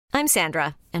I'm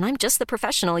Sandra, and I'm just the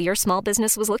professional your small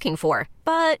business was looking for.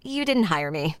 But you didn't hire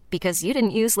me because you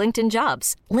didn't use LinkedIn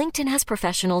Jobs. LinkedIn has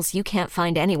professionals you can't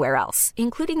find anywhere else,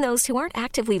 including those who aren't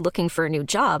actively looking for a new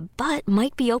job, but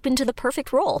might be open to the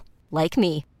perfect role, like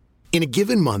me. In a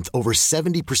given month, over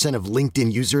 70% of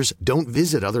LinkedIn users don't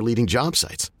visit other leading job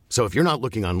sites. So if you're not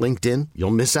looking on LinkedIn,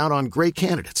 you'll miss out on great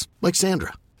candidates like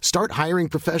Sandra. Start hiring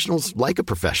professionals like a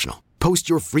professional. Post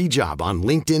your free job on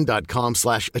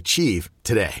linkedin.com/achieve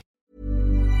today.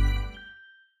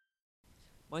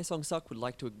 My Song Suck would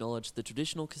like to acknowledge the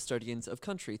traditional custodians of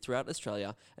country throughout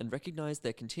Australia and recognise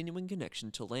their continuing connection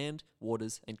to land,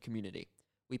 waters and community.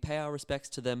 We pay our respects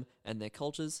to them and their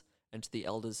cultures, and to the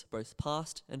elders both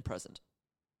past and present.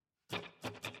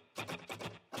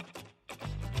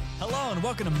 Hello and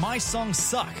welcome to My Songs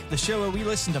Suck, the show where we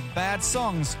listen to bad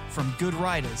songs from good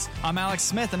writers. I'm Alex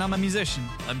Smith and I'm a musician.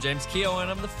 I'm James Keogh and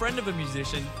I'm the friend of a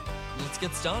musician. Let's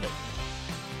get started.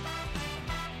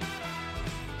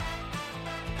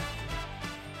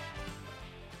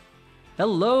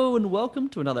 Hello and welcome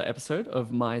to another episode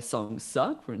of My Songs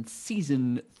Suck. We're in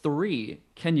season 3.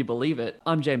 Can you believe it?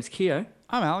 I'm James Keogh.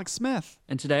 I'm Alex Smith.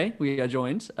 And today we are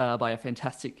joined by a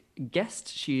fantastic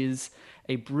guest. She is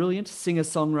a brilliant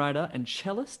singer-songwriter and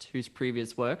cellist whose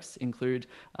previous works include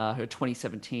her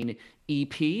 2017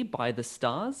 EP, By the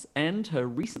Stars, and her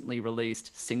recently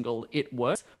released single, It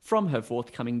Works, from her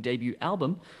forthcoming debut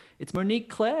album. It's Monique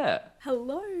Claire.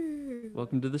 Hello.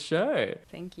 Welcome to the show.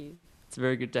 Thank you. It's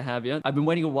very good to have you. I've been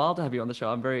waiting a while to have you on the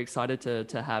show. I'm very excited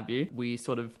to have you. We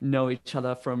sort of know each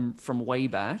other from way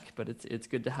back, but it's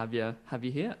good to have you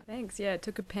here. Thanks. Yeah, it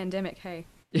took a pandemic, hey.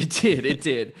 It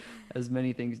did, as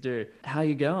many things do. How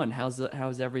you going?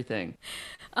 How's everything?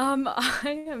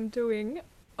 I am doing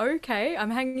okay.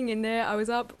 I'm hanging in there. I was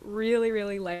up really,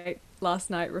 really late last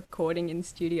night recording in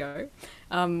studio.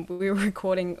 We were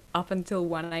recording up until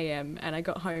 1 a.m. and I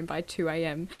got home by 2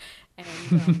 a.m.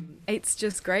 And it's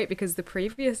just great because the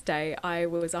previous day I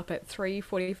was up at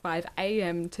 3:45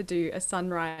 a.m. to do a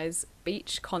sunrise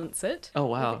beach concert. Oh,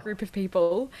 wow. With a group of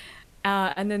people.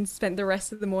 And then spent the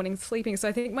rest of the morning sleeping. So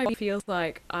I think my body feels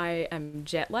like I am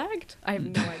jet lagged. I have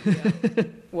no idea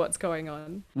what's going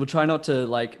on. We'll try not to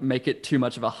make it too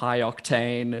much of a high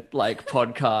octane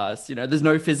podcast. You know, there's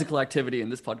no physical activity in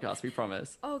this podcast, we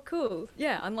promise. Oh, cool.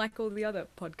 Yeah, unlike all the other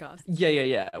podcasts.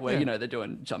 Yeah. Where they're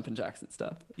doing jumping jacks and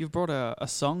stuff. You've brought a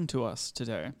song to us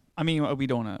today. I mean, we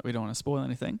don't want to spoil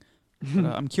anything. But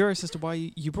I'm curious as to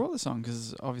why you brought the song,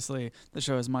 because obviously the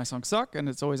show is My Song Suck, and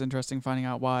it's always interesting finding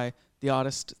out why the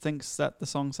artist thinks that the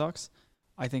song sucks.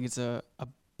 I think it's a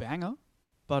banger,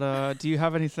 but do you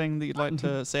have anything that you'd like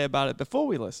to say about it before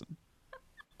we listen?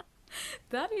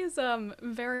 That is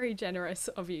very generous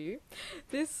of you.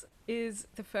 This is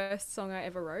the first song I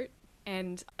ever wrote,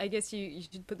 and I guess you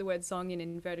should put the word song in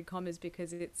inverted commas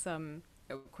because it's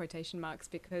quotation marks,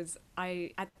 because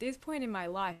at this point in my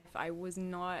life I was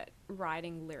not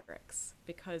writing lyrics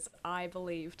because I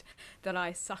believed that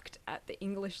I sucked at the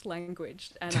English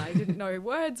language and I didn't know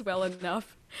words well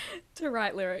enough to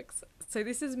write lyrics. So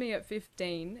this is me at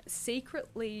 15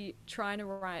 secretly trying to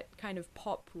write kind of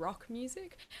pop rock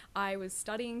music. I was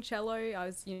studying cello. I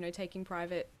was taking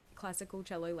private classical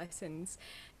cello lessons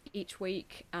each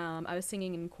week. I was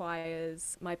singing in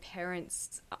choirs. My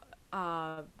parents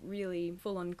are really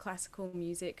full-on classical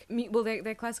music.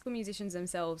 They're classical musicians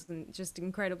themselves and just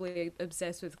incredibly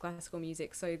obsessed with classical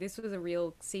music. So this was a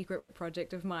real secret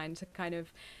project of mine to kind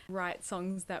of write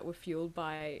songs that were fueled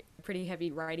by pretty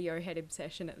heavy Radiohead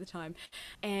obsession at the time.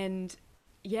 And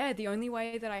yeah, the only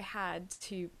way that I had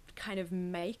to kind of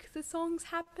make the songs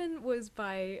happen was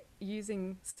by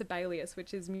using Sibelius,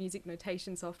 which is music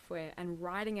notation software, and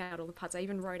writing out all the parts. I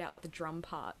even wrote out the drum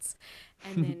parts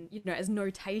and then as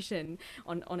notation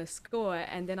on a score,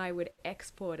 and then I would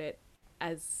export it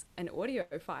as an audio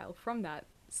file from that.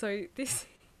 So this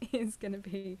is going to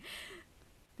be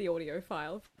the audio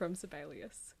file from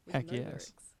Sibelius with Heck no yes.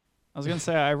 lyrics. I was going to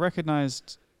say, I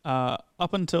recognized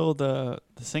up until the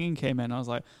singing came in, I was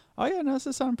like, oh yeah, no, this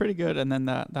is sounding pretty good. And then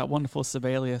that wonderful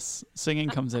Sibelius singing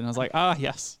comes in. I was like,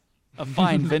 yes, a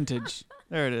fine vintage.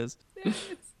 There it is. There it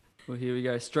is. Well, here we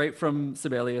go. Straight from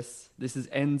Sibelius. This is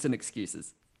Ends and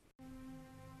Excuses.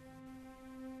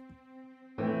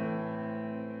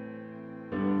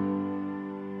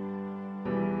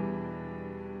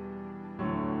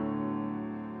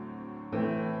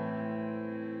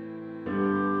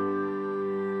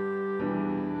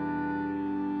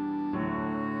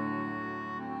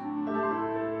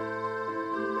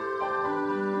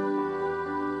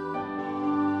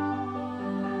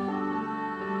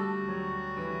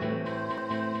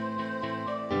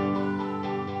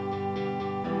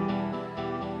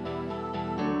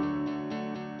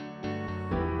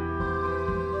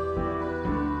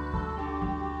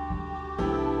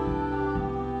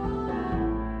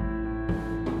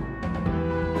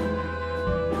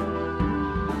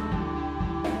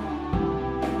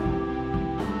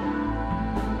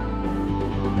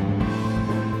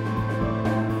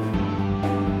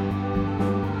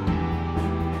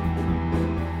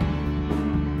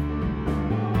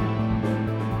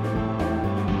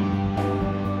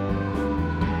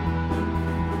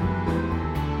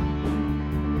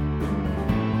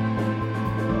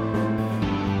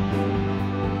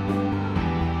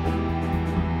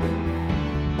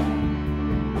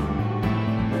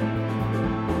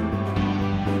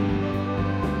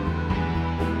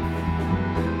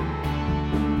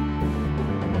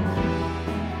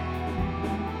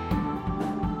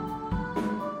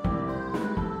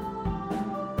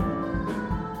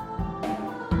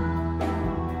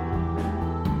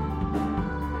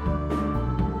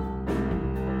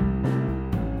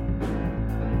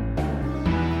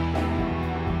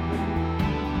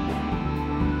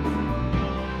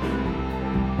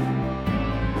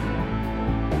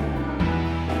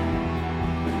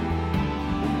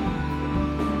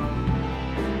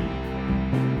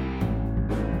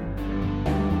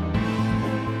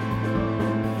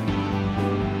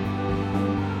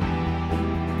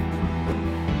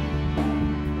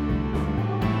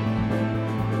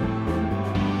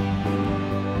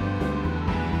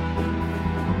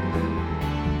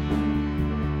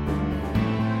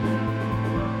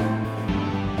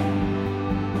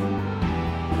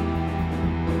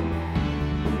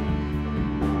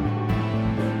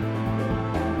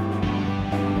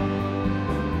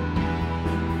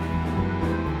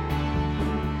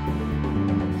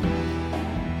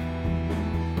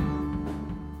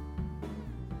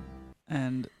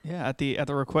 at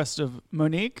the request of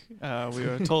Monique, we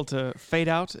were told to fade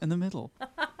out in the middle.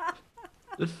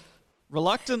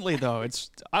 Reluctantly, though,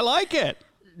 I like it.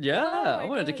 Yeah, Oh I my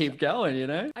wanted to gosh. keep going, you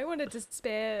know? I wanted to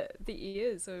spare the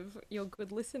ears of your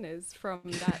good listeners from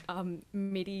that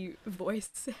MIDI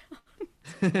voice.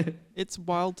 It's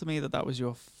wild to me that was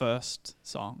your first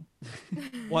song.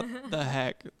 What the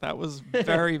heck? That was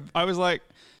very... I was like,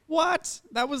 what?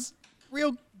 That was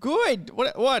real good.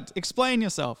 What? Explain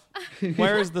yourself.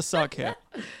 Where is the suck here?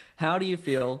 How do you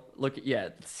feel?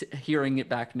 Hearing it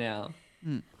back now.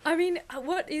 I mean,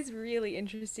 what is really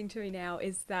interesting to me now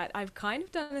is that I've kind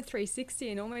of done a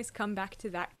 360 and almost come back to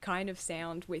that kind of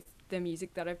sound with the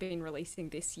music that I've been releasing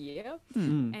this year.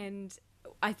 And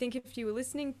I think if you were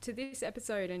listening to this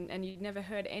episode and you'd never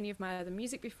heard any of my other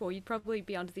music before, you'd probably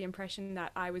be under the impression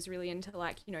that I was really into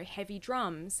heavy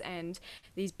drums and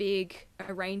these big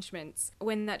arrangements,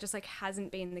 when that just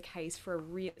hasn't been the case for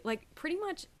pretty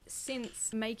much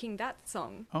since making that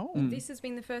song. This has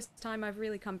been the first time I've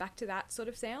really come back to that sort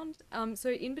of sound. So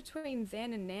in between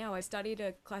then and now, I studied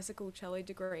a classical cello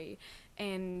degree,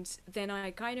 and then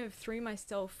I kind of threw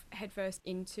myself headfirst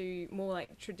into more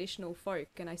like traditional folk,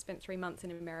 and I spent 3 months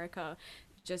in America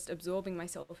just absorbing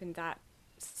myself in that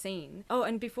scene. Oh,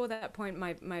 and before that point,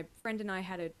 my friend and I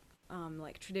had a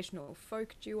traditional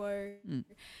folk duo,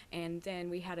 and then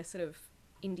we had a sort of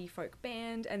indie folk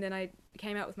band, and then I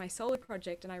came out with my solo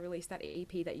project and I released that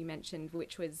EP that you mentioned,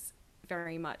 which was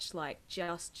very much like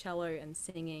just cello and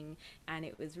singing, and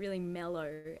it was really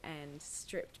mellow and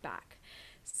stripped back.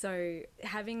 So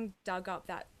having dug up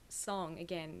that song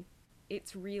again,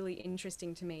 it's really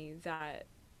interesting to me that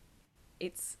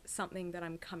it's something that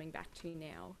I'm coming back to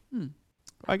now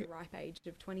at the ripe age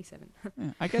of 27.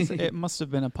 Yeah, I guess it must have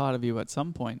been a part of you at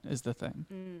some point is the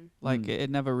thing.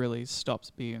 It never really stops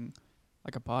being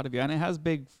like a part of you, and it has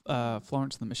big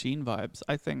Florence and the Machine vibes.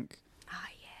 I think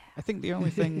the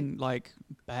only thing like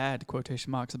bad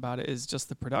quotation marks about it is just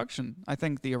the production. I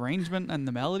think the arrangement and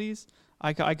the melodies,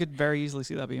 I could very easily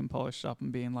see that being polished up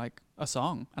and being like a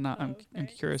song. And I'm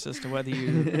curious as to whether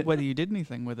you did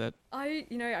anything with it. I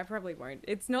probably won't.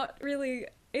 It's not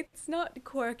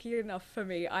quirky enough for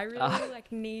me. I really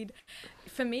need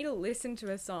for me to listen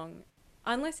to a song,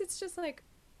 unless it's just like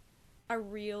a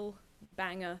real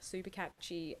banger, super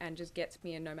catchy, and just gets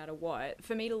me in no matter what.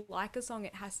 For me to like a song,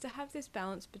 it has to have this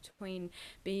balance between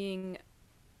being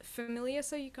familiar,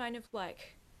 so you kind of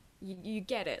like you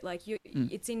get it, like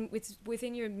it's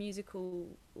within your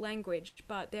musical language,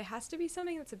 but there has to be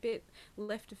something that's a bit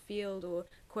left of field or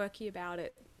quirky about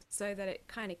it, so that it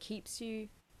kind of keeps you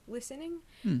listening.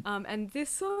 And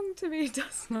this song to me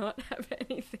does not have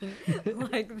anything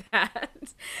like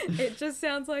that. It just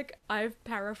sounds like I've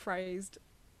paraphrased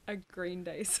a Green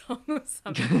Day song or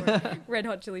something, or a Red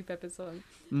Hot Chili Pepper song.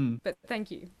 But thank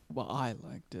you. Well, I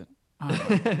liked it. I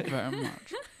liked it very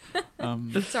much.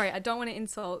 Sorry, I don't want to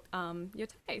insult your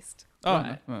taste.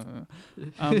 Oh,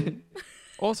 right.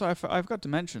 Also, I forgot to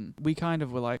mention, we kind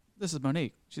of were like, this is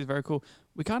Monique. She's very cool.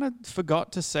 We kind of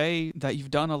forgot to say that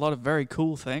you've done a lot of very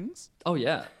cool things. Oh,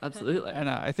 yeah, absolutely. And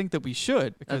I think that we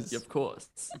should, because... of course.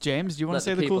 James, do you want to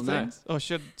say the cool things? Or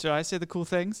should I say the cool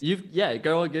things?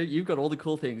 Go on. You've got all the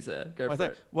cool things there. Go for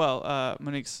it. Well,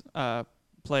 Monique's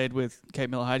played with Kate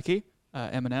Miller-Heidke,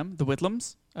 Eminem, The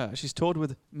Whitlams. She's toured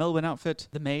with Melbourne outfit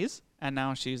The Maze. And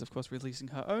now she's, of course, releasing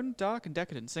her own dark and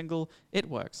decadent single, It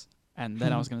Works. And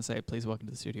then I was going to say, please welcome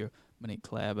to the studio, Monique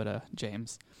Claire, but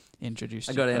James introduced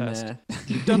you first. In there.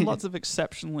 You've done lots of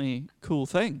exceptionally cool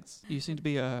things. You seem to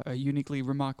be a uniquely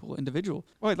remarkable individual.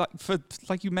 Well,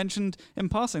 like you mentioned in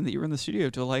passing that you were in the studio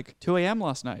till like 2 a.m.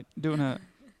 last night doing a...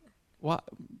 What?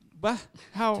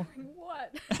 How? Doing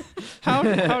what?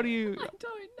 How do you... I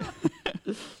don't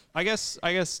know. I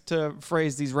guess to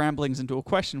phrase these ramblings into a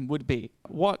question would be,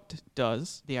 what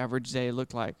does the average day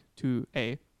look like to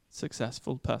a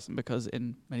successful person? Because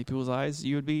in many people's eyes,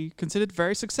 you would be considered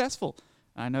very successful.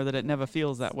 I know that it never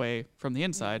feels that way from the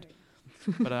inside,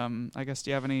 but I guess,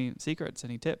 do you have any secrets,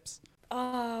 any tips?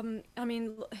 I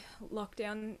mean,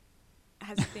 lockdown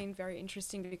has been very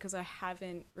interesting because I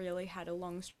haven't really had a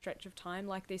long stretch of time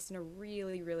like this in a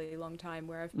really, really long time,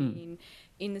 where I've been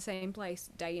in the same place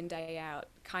day in, day out,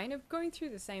 kind of going through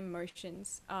the same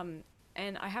motions.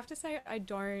 And I have to say, I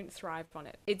don't thrive on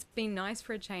it. It's been nice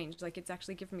for a change. Like, it's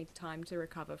actually given me time to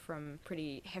recover from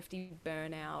pretty hefty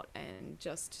burnout and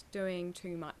just doing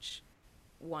too much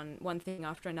one thing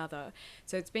after another.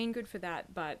 So it's been good for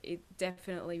that, but it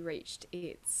definitely reached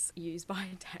its use-by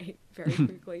date very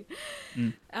quickly.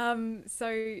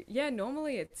 So, yeah,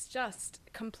 normally it's just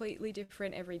completely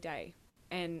different every day.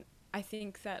 And I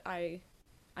think that I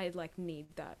like need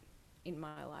that. in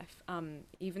my life.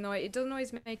 Even though it doesn't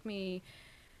always make me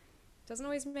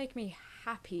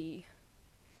happy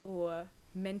or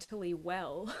mentally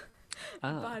well,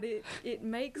 but it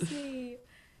makes me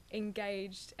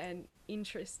engaged and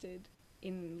interested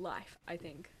in life, I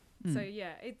think. So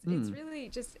yeah, it's really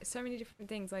just so many different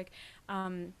things. Like,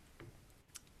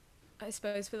 I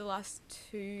suppose for the last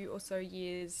 2 or so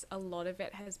years, a lot of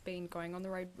it has been going on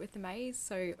the road with the Maze.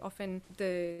 So often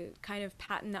the kind of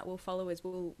pattern that we'll follow is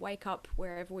we'll wake up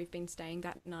wherever we've been staying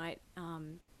that night,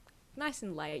 nice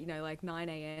and late, you know, like 9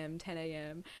 a.m, 10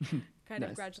 a.m, kind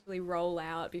of gradually roll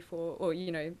out before, or,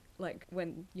 you know, like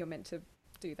when you're meant to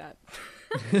do that.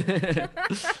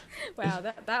 Wow,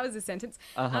 that was a sentence.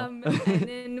 And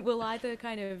then we'll either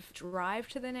kind of drive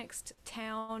to the next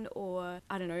town, or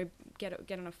I don't know, get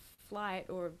on a flight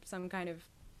or some kind of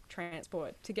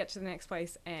transport to get to the next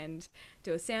place and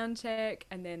do a sound check,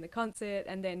 and then the concert,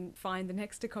 and then find the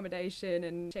next accommodation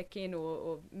and check in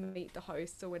or meet the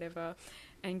hosts or whatever,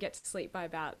 and get to sleep by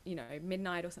about, you know,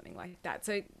 midnight or something like that.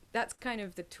 So that's kind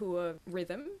of the tour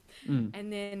rhythm.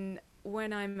 And then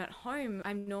when I'm at home,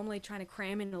 I'm normally trying to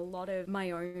cram in a lot of my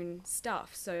own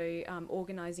stuff. So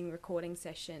organising recording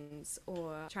sessions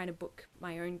or trying to book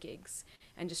my own gigs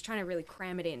and just trying to really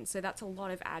cram it in. So that's a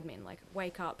lot of admin, like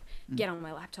wake up, get on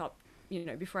my laptop, you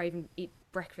know, before I even eat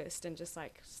breakfast, and just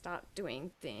like start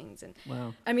doing things. And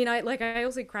wow. I mean, I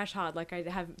also crash hard. Like I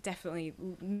have definitely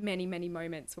many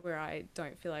moments where I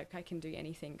don't feel like I can do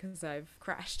anything because I've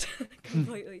crashed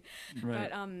completely.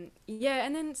 Right. But yeah,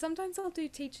 and then sometimes I'll do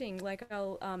teaching. Like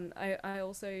I'll I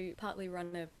also partly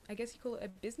run I guess you call it a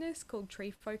business called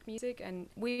Tree Folk Music, and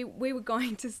we were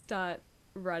going to start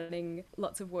running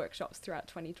lots of workshops throughout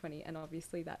 2020, and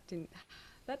obviously that didn't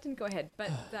go ahead.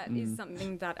 But that is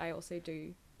something that I also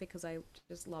do because I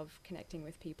just love connecting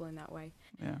with people in that way.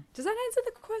 Yeah. Does that answer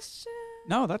the question?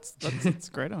 No, that's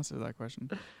a great answer to that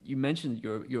question. You mentioned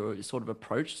your sort of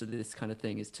approach to this kind of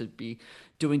thing is to be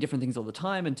doing different things all the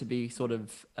time, and to be sort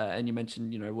of, and you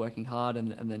mentioned, you know, working hard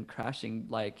and then crashing.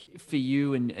 Like for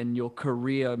you and your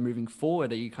career moving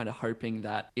forward, are you kind of hoping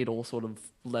that it all sort of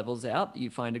levels out? You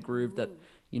find a groove that,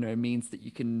 you know, means that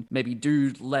you can maybe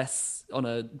do less on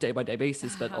a day-by-day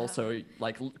basis, but also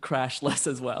like crash less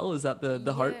as well? Is that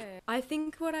the hope? I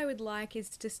think what I would like is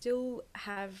to still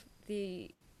have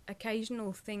the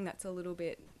occasional thing that's a little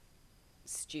bit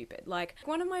stupid. Like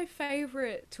one of my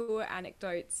favorite tour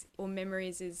anecdotes or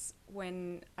memories is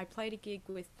when I played a gig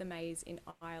with the Maze in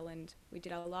Ireland. We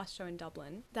did our last show in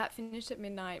Dublin. That finished at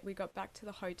midnight. We got back to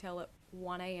the hotel at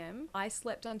 1 a.m. I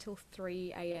slept until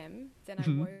 3 a.m. Then I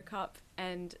woke up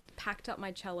and packed up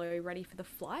my cello ready for the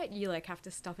flight. You like have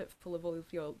to stuff it full of all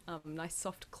of your nice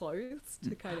soft clothes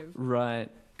to kind of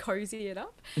cozy it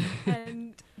up.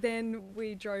 And then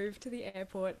we drove to the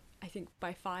airport, I think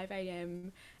by 5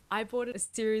 a.m. I boarded a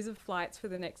series of flights for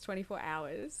the next 24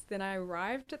 hours. Then I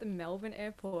arrived at the Melbourne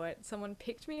airport. Someone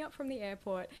picked me up from the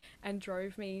airport and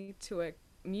drove me to a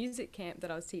music camp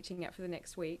that I was teaching at for the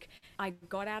next week. I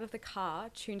got out of the car,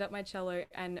 tuned up my cello,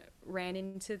 and ran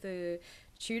into the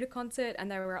Tudor concert, and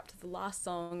they were up to the last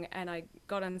song, and I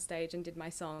got on stage and did my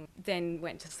song, then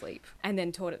went to sleep, and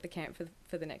then taught at the camp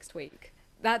for the next week.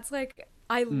 That's like,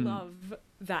 I love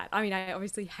that. I mean, I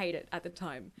obviously hate it at the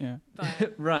time. Yeah.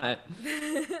 But Right.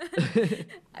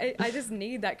 I just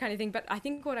need that kind of thing. But I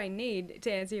think what I need,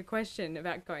 to answer your question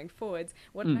about going forwards,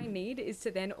 what I need is to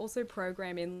then also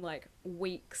program in like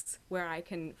weeks where I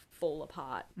can fall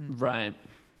apart. Right.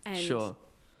 And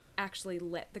actually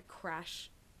let the crash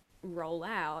roll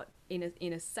out in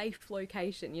a safe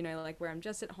location, you know, like where I'm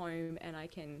just at home and I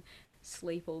can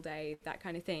sleep all day, that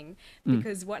kind of thing.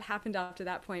 Because what happened after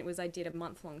that point was I did a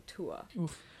month-long tour.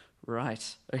 Oof.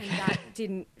 Right. Okay. And that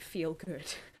didn't feel good.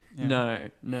 Yeah.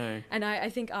 No. And I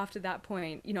think after that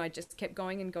point, you know, I just kept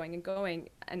going and going and going,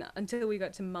 and until we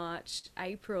got to March,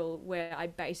 April, where I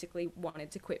basically wanted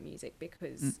to quit music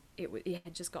because it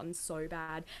had just gotten so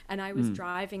bad. And I was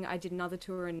driving, I did another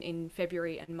tour in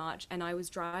February and March, and I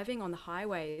was driving on the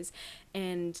highways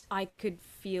and I could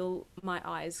feel my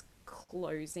eyes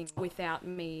closing without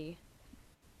me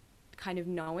kind of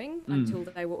knowing until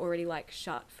they were already like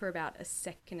shut for about a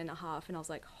second and a half, and I was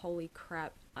like, holy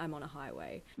crap, I'm on a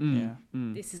highway.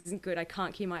 This isn't good. I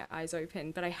can't keep my eyes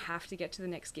open, but I have to get to the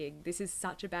next gig. This is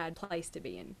such a bad place to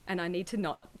be in, and I need to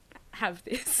not have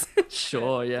this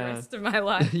Sure. the rest of my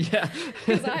life. Yeah.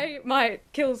 Because I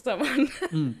might kill someone.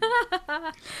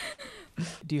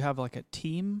 Do you have like a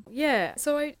team? Yeah,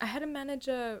 so I had a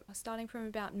manager starting from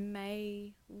about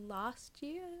May last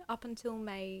year up until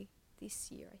May this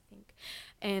year, I think.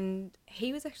 And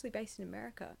he was actually based in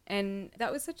America. And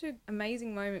that was such an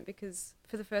amazing moment because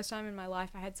for the first time in my life,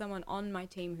 I had someone on my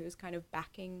team who was kind of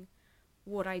backing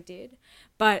what I did.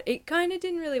 But it kind of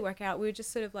didn't really work out. We were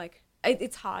just sort of like,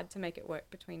 it's hard to make it work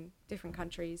between different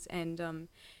countries. And,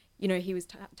 you know, he was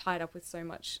tied up with so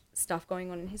much stuff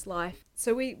going on in his life.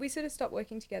 So we sort of stopped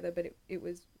working together, but it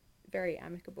was very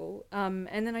amicable. And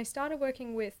then I started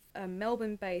working with a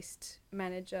Melbourne-based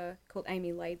manager called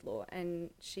Amy Laidlaw, and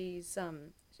she's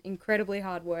incredibly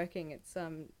hardworking.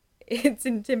 It's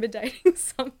intimidating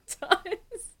sometimes.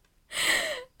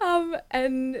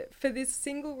 And for this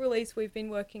single release, we've been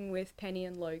working with Penny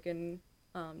and Logan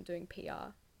doing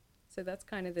PR. So that's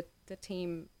kind of the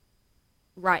team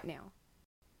right now.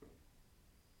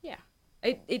 Yeah,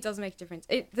 it does make a difference.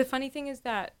 The funny thing is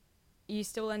that you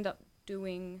still end up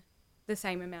doing the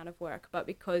same amount of work, but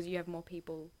because you have more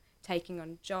people taking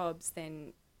on jobs,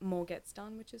 then more gets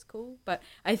done, which is cool. But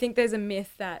I think there's a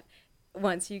myth that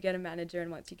once you get a manager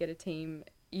and once you get a team,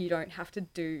 you don't have to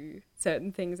do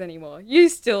certain things anymore. You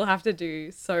still have to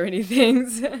do so many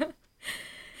things.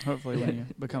 Hopefully when you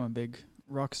become a big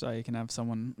rock star, you can have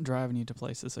someone driving you to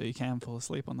places so you can fall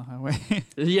asleep on the highway.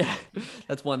 Yeah,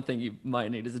 that's one thing you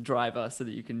might need is a driver so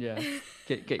that you can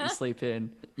get your sleep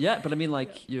in. Yeah, but I mean,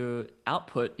 like your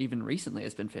output even recently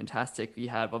has been fantastic. You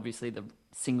have obviously the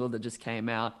single that just came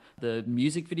out, the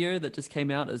music video that just came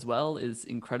out as well is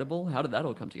incredible. How did that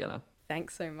all come together?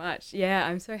 Thanks so much. Yeah,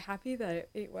 I'm so happy that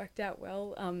it worked out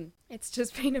well. It's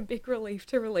just been a big relief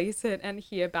to release it and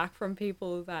hear back from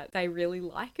people that they really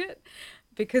like it,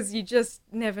 because you just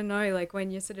never know, like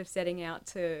when you're sort of setting out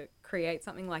to create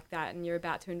something like that and you're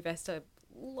about to invest a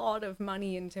lot of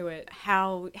money into it,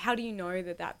 how do you know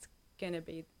that that's going to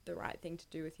be the right thing to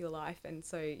do with your life? And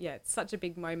so, yeah, it's such a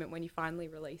big moment when you finally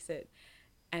release it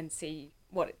and see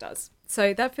what it does.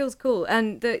 So that feels cool.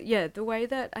 And the way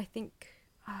that I think...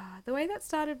 the way that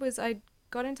started was I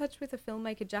got in touch with a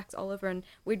filmmaker, Jax Oliver, and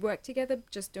we'd worked together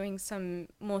just doing some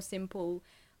more simple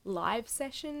live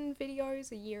session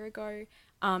videos a year ago.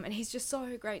 And he's just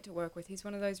so great to work with. He's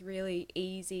one of those really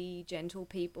easy, gentle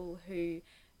people who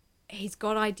he's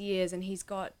got ideas and he's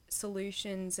got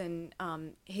solutions, and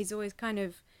he's always kind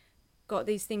of got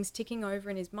these things ticking over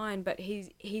in his mind, but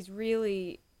he's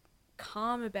really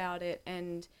calm about it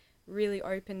and really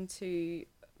open to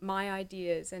my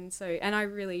ideas. And I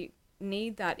really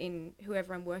need that in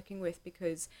whoever I'm working with,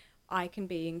 because I can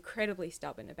be incredibly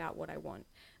stubborn about what I want.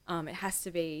 It has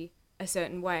to be a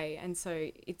certain way. And so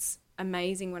it's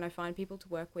amazing when I find people to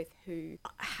work with who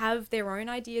have their own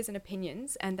ideas and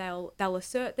opinions, and they'll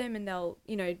assert them and they'll,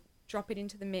 you know, drop it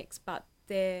into the mix, but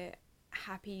they're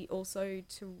happy also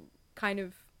to kind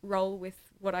of roll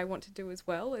with what I want to do as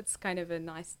well. It's kind of a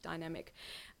nice dynamic.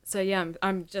 So yeah,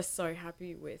 I'm just so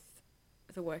happy with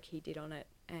the work he did on it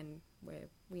and where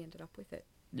we ended up with it.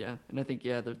 Yeah, and I think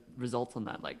the results on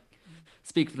that like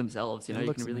speak for themselves. You know,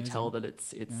 you can really amazing. tell that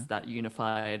it's that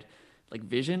unified like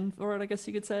vision for it, I guess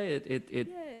you could say.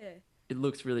 It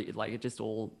looks really it just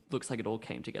all looks like it all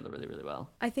came together really, really well.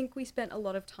 I think we spent a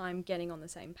lot of time getting on the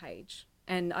same page,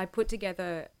 and I put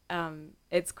together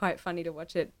it's quite funny to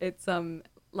watch it. It's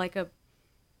like a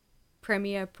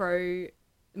Premiere Pro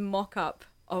mock-up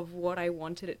of what I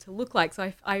wanted it to look like.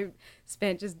 So I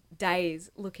spent just days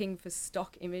looking for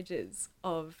stock images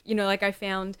of, you know, like I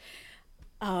found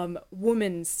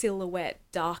woman silhouette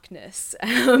darkness,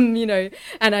 you know,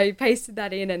 and I pasted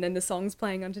that in, and then the song's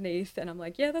playing underneath, and I'm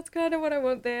like, yeah, that's kind of what I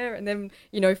want there. And then,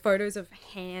 you know, photos of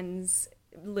hands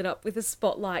lit up with a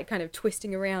spotlight kind of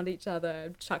twisting around each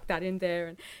other, chuck that in there.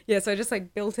 And yeah, so I just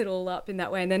like built it all up in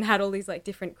that way, and then had all these like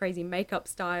different crazy makeup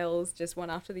styles just one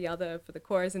after the other for the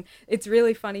chorus. And it's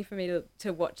really funny for me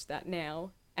to watch that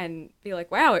now and be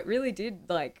like, wow, it really did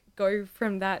like go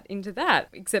from that into that,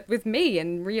 except with me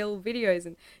and real videos.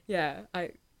 And yeah, I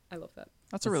love that.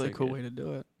 That's a really cool way to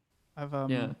do it.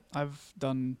 I've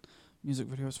done music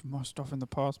videos for more stuff in the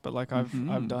past, but like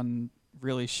I've done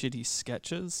really shitty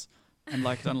sketches and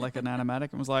like done like an animatic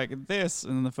and was like this,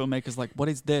 and then the filmmaker's like, what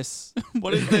is this?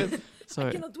 What is this? So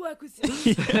I cannot work with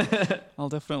you. I'll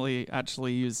definitely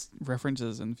actually use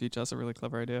references in the future. That's a really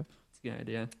clever idea. It's a good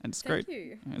idea. And it's Thank great.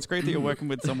 you. It's great that you're working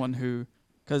with someone who,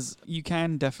 because you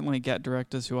can definitely get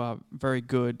directors who are very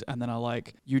good and then are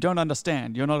like, you don't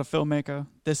understand. You're not a filmmaker.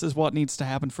 This is what needs to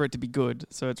happen for it to be good.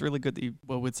 So it's really good that you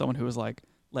were with someone who was like,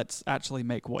 let's actually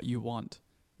make what you want.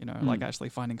 You know, like actually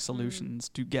finding solutions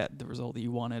to get the result that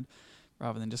you wanted,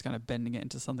 rather than just kind of bending it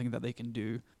into something that they can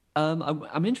do.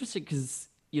 I'm interested because,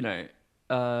 you know,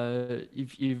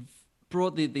 you've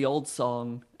brought the old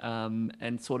song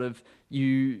and sort of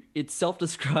it's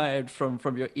self-described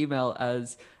from your email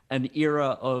as an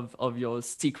era of your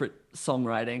secret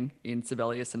songwriting in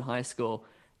Sibelius in high school.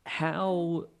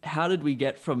 How did we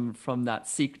get from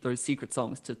those secret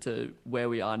songs to where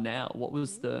we are now? What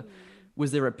was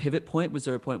there a pivot point? Was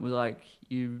there a point where like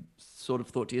you sort of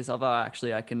thought to yourself, oh,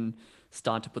 actually I can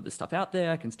start to put this stuff out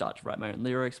there, I can start to write my own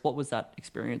lyrics? What was that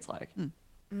experience like?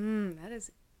 That is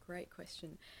a great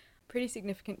question. Pretty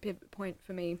significant pivot point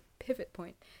for me.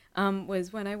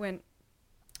 Was when I went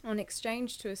on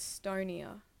exchange to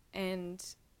Estonia, and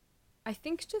I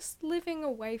think just living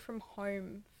away from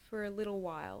home for a little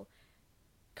while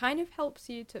kind of helps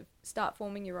you to start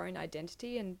forming your own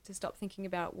identity and to stop thinking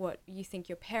about what you think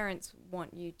your parents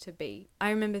want you to be.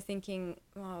 I remember thinking,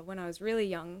 when I was really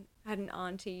young, I had an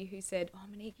auntie who said, oh,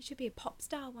 Monique, you should be a pop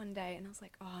star one day. And I was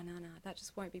like, oh, no, that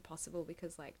just won't be possible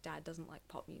because, like, Dad doesn't like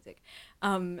pop music.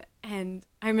 And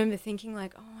I remember thinking,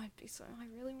 like, oh, I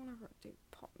really want to do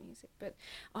pop music. But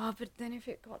then if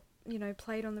it got,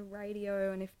 played on the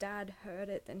radio and if Dad heard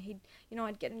it, then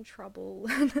I'd get in trouble.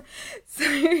 So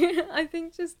I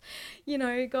think just,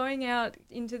 going out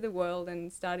into the world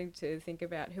and starting to think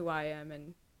about who I am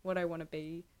and what I want to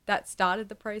be, that started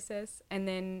the process. And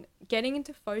then getting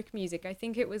into folk music, I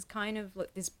think it was kind of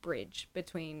like this bridge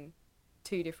between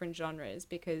two different genres,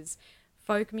 because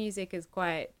folk music is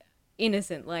quite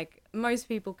innocent. Like, most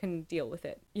people can deal with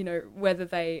it, whether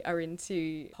they are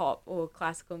into pop or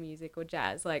classical music or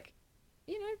jazz. Like,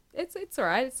 it's all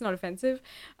right. It's not offensive.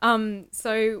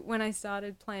 So when I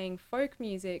started playing folk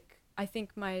music, I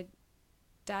think my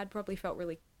dad probably felt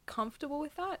really comfortable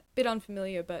with that. Bit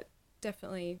unfamiliar, but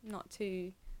definitely not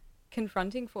too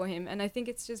confronting for him. And I think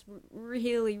it's just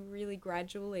really, really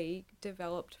gradually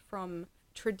developed from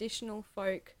traditional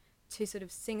folk to sort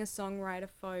of singer-songwriter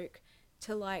folk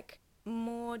to like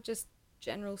more just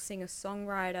general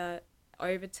singer-songwriter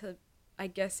over to, I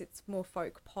guess it's more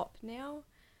folk pop now.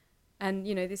 And,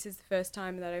 this is the first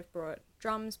time that I've brought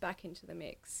drums back into the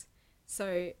mix.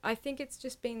 So I think it's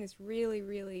just been this really,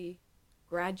 really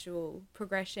gradual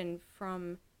progression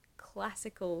from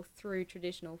classical through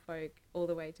traditional folk all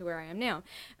the way to where I am now.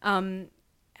 And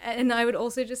I would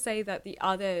also just say that the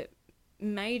other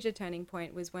major turning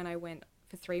point was when I went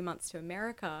for 3 months to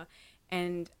America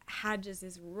and had just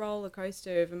this roller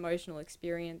coaster of emotional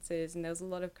experiences. And there was a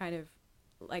lot of kind of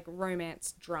like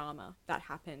romance drama that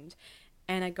happened.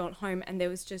 And I got home and there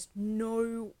was just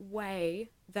no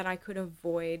way that I could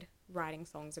avoid writing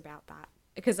songs about that,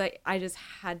 because I just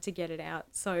had to get it out.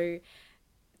 So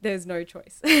there's no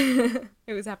choice. It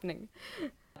was happening.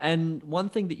 And one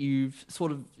thing that you've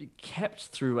sort of kept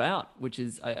throughout, which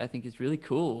is I think is really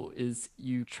cool, is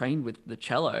you trained with the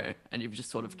cello, and you've just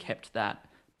sort of kept that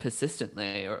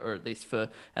persistently, or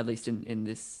at least in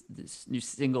this new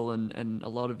single and a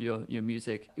lot of your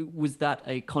music. Was that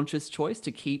a conscious choice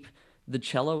to keep the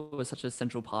cello as such a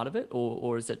central part of it,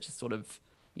 or is it just sort of,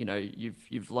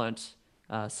 you've learnt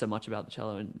so much about the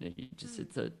cello and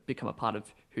it's become a part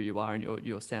of who you are and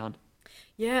your sound?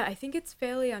 Yeah, I think it's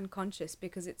fairly unconscious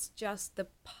because it's just the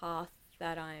path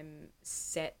that I'm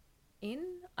set in,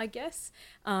 I guess.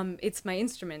 It's my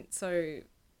instrument, so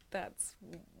that's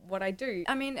what I do.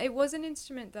 I mean, it was an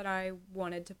instrument that I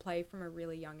wanted to play from a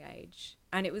really young age,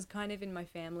 and it was kind of in my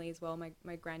family as well.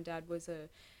 My granddad was a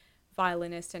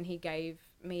violinist, and he gave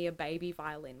me a baby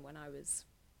violin when I was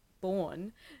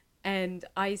born, and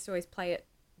I used to always play it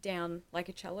down like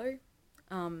a cello,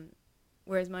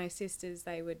 whereas my sisters,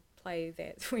 they would play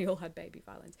theirs. We all had baby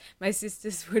violins. My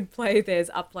sisters would play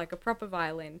theirs up like a proper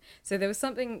violin. So there was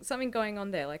something going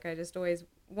on there. Like, I just always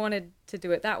wanted to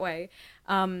do it that way.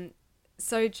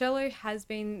 So cello has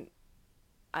been,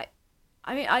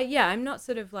 I'm not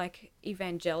sort of like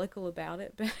evangelical about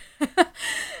it, but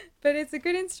but it's a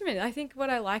good instrument. I think what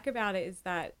I like about it is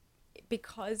that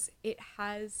because it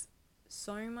has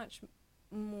so much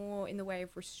more in the way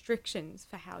of restrictions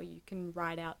for how you can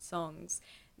write out songs,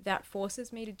 that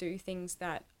forces me to do things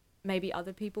that maybe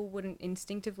other people wouldn't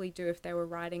instinctively do if they were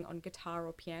writing on guitar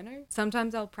or piano.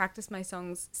 Sometimes I'll practice my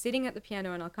songs sitting at the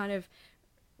piano, and I'll kind of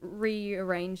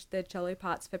rearrange the cello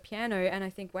parts for piano, and I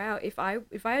think, wow, if I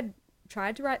had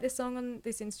tried to write this song on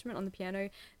this instrument on the piano,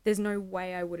 there's no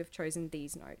way I would have chosen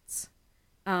these notes.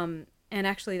 And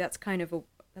actually that's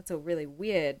a really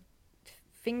weird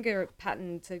finger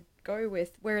pattern to go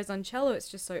with, whereas on cello it's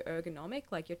just so ergonomic.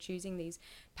 Like, you're choosing these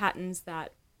patterns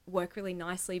that work really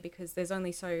nicely because there's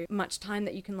only so much time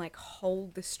that you can like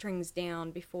hold the strings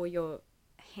down before your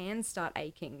hands start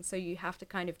aching. So you have to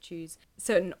kind of choose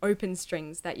certain open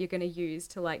strings that you're going to use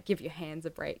to like give your hands a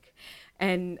break.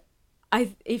 And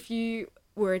if you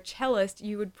were a cellist,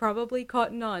 you would probably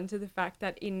cotton on to the fact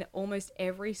that in almost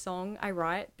every song I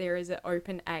write, there is an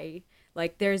open A.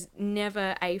 Like there's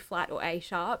never A flat or A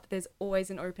sharp. There's always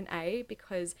an open A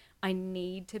because I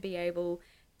need to be able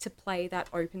to play that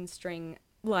open string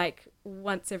like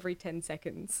once every 10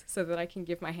 seconds so that I can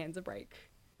give my hands a break.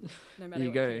 No matter There you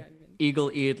what go. key I'm in.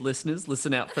 Eagle-eared listeners,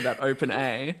 listen out for that open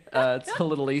A. It's a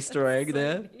little Easter egg So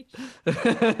there.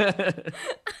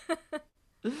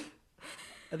 niche.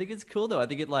 I think it's cool though. I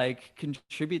think it like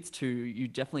contributes to you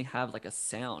definitely have like a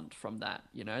sound from that,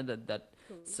 you know, that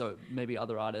so maybe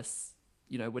other artists,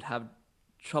 you know, would have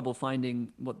trouble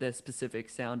finding what their specific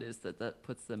sound is that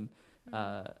puts them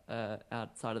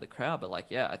outside of the crowd. But like,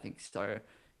 yeah, I think so.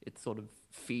 It sort of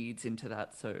feeds into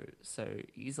that so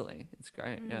easily. It's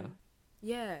great. Yeah.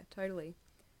 Yeah, totally.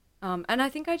 And I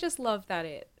think I just love that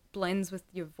it blends with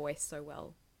your voice so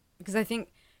well. Because I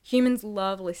think humans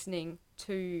love listening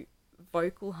to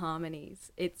vocal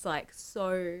harmonies. It's like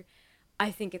so, I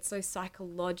think it's so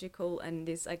psychological and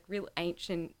this like real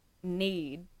ancient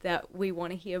need that we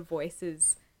want to hear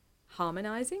voices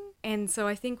harmonizing. And so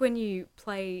I think when you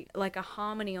play like a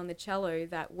harmony on the cello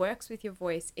that works with your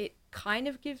voice, it kind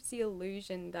of gives the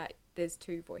illusion that there's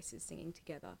two voices singing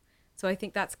together. So I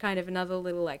think that's kind of another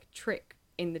little like trick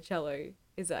in the cello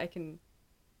is that I can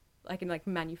like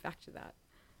manufacture that.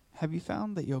 Have you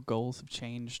found that your goals have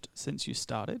changed since you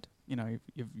started? You know,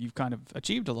 you've kind of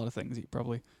achieved a lot of things that you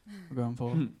probably were going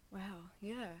for. Wow,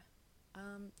 yeah.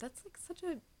 That's like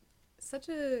such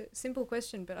a simple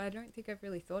question, but I don't think I've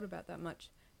really thought about that much.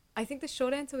 I think the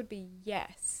short answer would be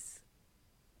yes,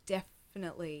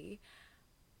 definitely.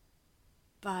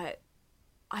 But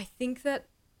I think that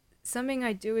something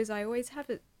I do is I always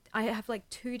I have like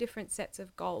two different sets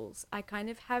of goals. I kind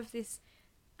of have this,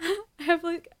 I have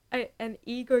like an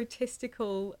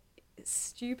egotistical,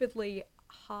 stupidly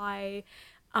high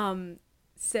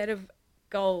set of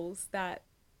goals that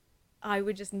I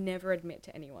would just never admit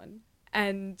to anyone.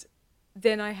 And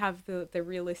then I have the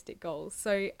realistic goals.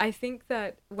 So I think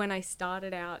that when I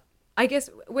started out, I guess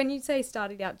when you say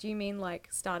started out, do you mean like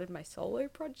started my solo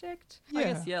project? I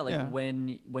guess like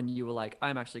when you were like,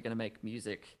 I'm actually going to make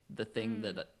music the thing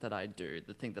that I do,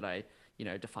 the thing that I, you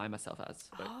know, define myself as.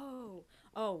 But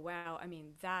Oh wow! I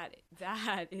mean that is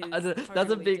that's a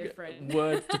totally big different.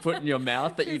 word to put in your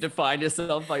mouth that you define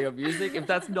yourself by your music. If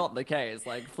that's not the case,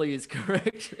 like please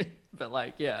correct me. But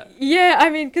like, yeah. Yeah, I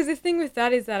mean, because the thing with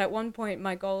that is that at one point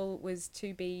my goal was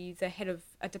to be the head of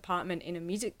a department in a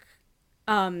music,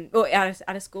 or at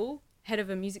a school, head of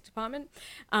a music department,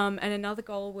 and another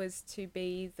goal was to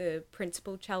be the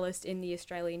principal cellist in the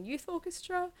Australian Youth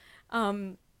Orchestra.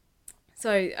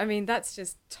 So, I mean, that's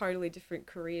just totally different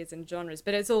careers and genres,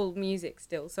 but it's all music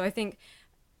still. So I think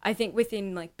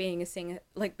within like being a singer,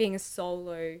 like being a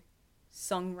solo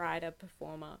songwriter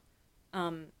performer,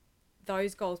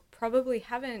 those goals probably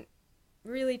haven't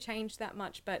really changed that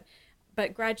much, but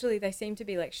gradually they seem to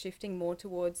be like shifting more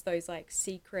towards those like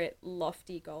secret,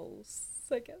 lofty goals,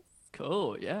 I guess.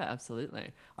 Cool. Yeah,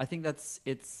 absolutely. I think it's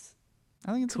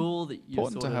I think it's cool that you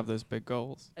important to have those big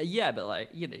goals. Yeah, but like,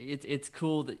 you know, it's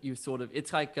cool that you sort of,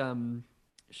 it's like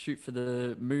shoot for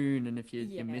the moon, and if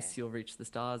you miss, you'll reach the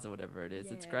stars or whatever it is.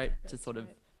 It's great to sort of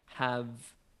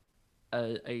have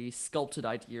a sculpted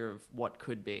idea of what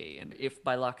could be, and if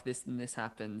by luck this and this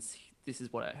happens, this is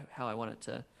how I want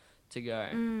it to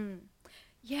go.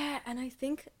 Yeah, and I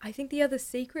think the other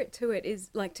secret to it is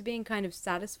like to being kind of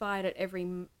satisfied at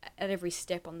every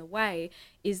step on the way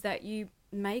is that you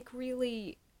make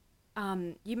really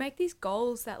you make these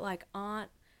goals that like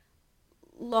aren't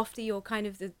lofty or kind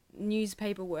of the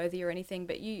newspaper worthy or anything,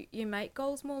 but you make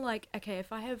goals more like, okay,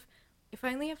 if I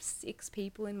only have 6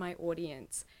 people in my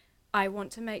audience, I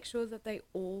want to make sure that they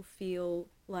all feel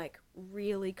like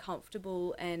really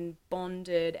comfortable and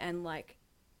bonded and like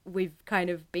we've kind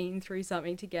of been through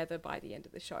something together by the end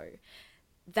of the show.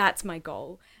 That's my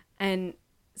goal. And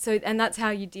that's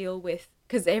how you deal with,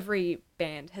 because every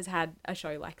band has had a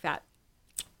show like that.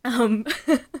 And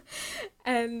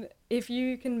if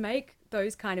you can make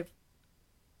those kind of,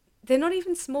 they're not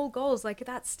even small goals, like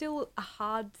that's still a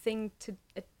hard thing to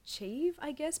achieve,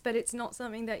 I guess, but it's not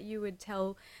something that you would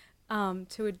tell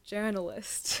to a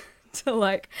journalist to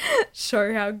like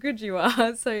show how good you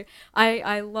are. So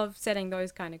I love setting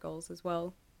those kind of goals as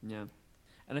well. Yeah.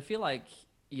 And I feel like,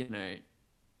 you know,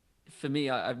 for me,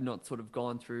 I've not sort of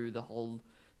gone through the whole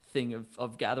thing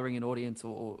of gathering an audience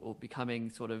or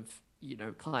becoming sort of, you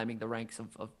know, climbing the ranks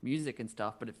of music and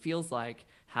stuff, but it feels like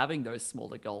having those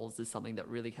smaller goals is something that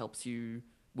really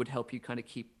would help you kind of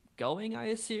keep going, I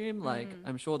assume. Like,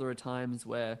 I'm sure there are times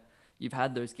where you've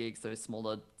had those gigs, those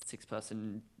smaller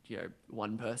 6-person, you know,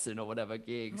 1 person or whatever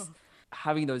gigs,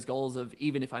 having those goals of,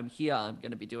 even if I'm here, I'm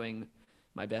going to be doing,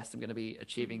 my best, I'm going to be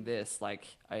achieving this,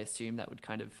 like I assume that would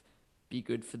kind of be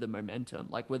good for the momentum.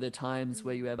 Like, were there times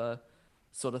where you ever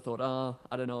sort of thought, oh,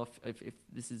 I don't know if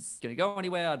this is going to go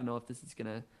anywhere, I don't know if this is going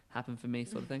to happen for me,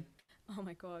 sort of thing? Oh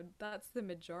my God, that's the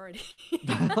majority.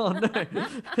 Oh no.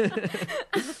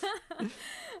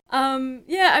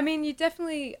 Yeah, I mean,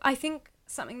 I think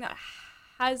something that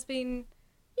has been,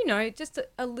 just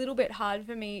a little bit hard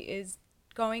for me is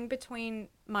going between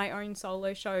my own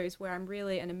solo shows where I'm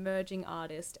really an emerging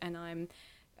artist and I'm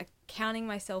counting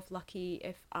myself lucky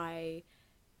if I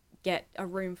get a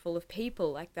room full of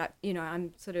people like that.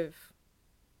 I'm sort of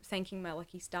thanking my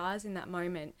lucky stars in that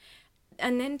moment.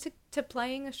 And then to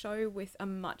playing a show with a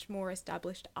much more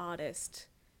established artist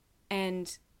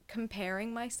and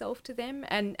comparing myself to them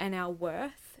and our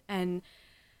worth and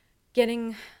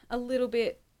getting a little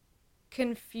bit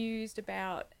confused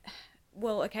about,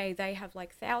 well, okay, they have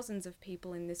like thousands of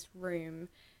people in this room.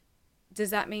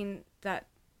 Does that mean that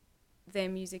their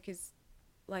music is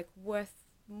like worth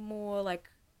more, like,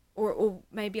 or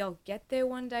maybe I'll get there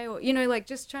one day, or, like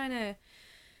just trying to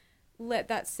let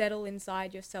that settle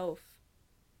inside yourself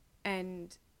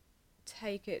and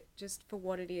take it just for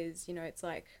what it is. It's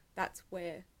like, that's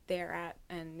where they're at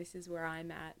and this is where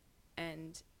I'm at,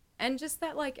 and just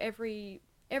that, like, every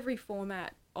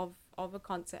format of a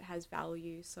concert has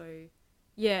value. So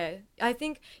I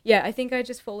think I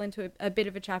just fall into a bit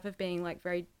of a trap of being like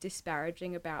very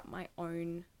disparaging about my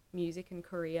own music and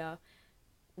career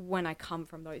when I come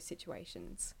from those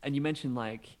situations. And you mentioned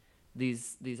like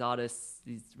these artists,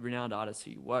 these renowned artists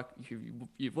who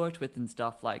you've worked with and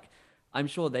stuff. Like, I'm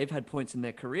sure they've had points in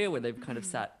their career where they've kind of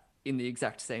sat in the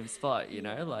exact same spot.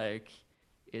 Like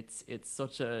it's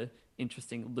such a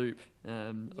interesting loop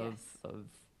Yes. of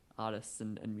artists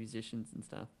and musicians and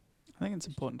stuff. I think it's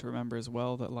important to remember as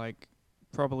well that, like,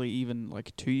 probably even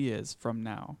like 2 years from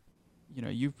now,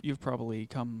 you've probably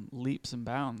come leaps and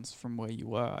bounds from where you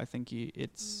were. I think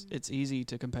it's easy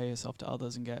to compare yourself to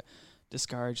others and get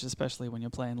discouraged, especially when you're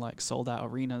playing like sold out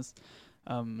arenas.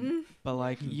 But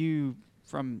like you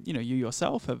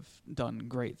yourself have done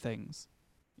great things.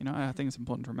 I think it's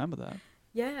important to remember that.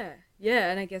 Yeah,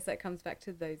 and I guess that comes back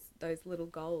to those little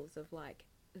goals of like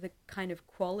the kind of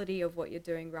quality of what you're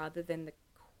doing rather than the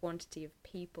quantity of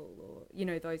people,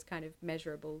 or those kind of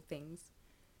measurable things.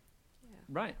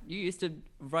 Right. You used to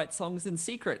write songs in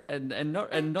secret and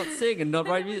not sing and not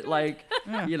write music, like,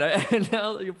 and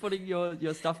now you're putting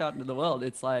your stuff out into the world.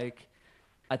 It's like,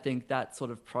 I think that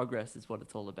sort of progress is what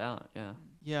it's all about. Yeah.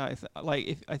 Yeah.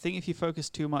 I think if you focus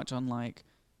too much on like,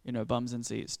 bums and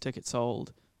seats, tickets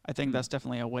sold, I think that's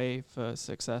definitely a way for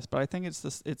success. But I think it's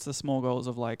the small goals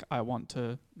of like, I want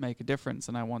to make a difference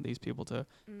and I want these people to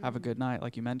have a good night.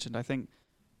 Like you mentioned, I think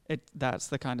that's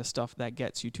the kind of stuff that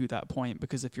gets you to that point,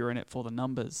 because if you're in it for the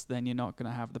numbers, then you're not going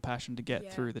to have the passion to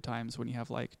get through the times when you have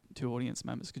like 2 audience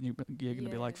members, because you're going to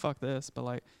be like, fuck this. But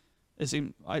like,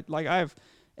 I have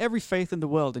every faith in the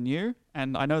world in you,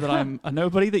 and I know that I'm a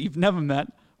nobody that you've never met,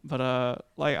 but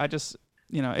like, I just,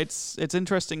 it's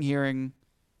interesting hearing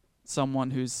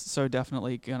someone who's so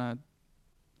definitely gonna,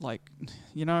 like,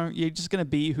 you're just gonna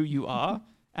be who you are,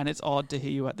 and it's odd to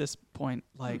hear you at this point,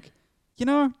 like,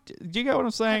 do you get what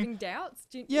I'm saying? Having doubts?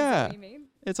 Is Yeah. that what you mean?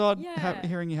 It's odd Yeah.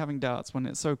 hearing you having doubts when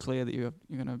it's so clear that you're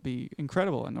going to be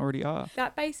incredible and already are.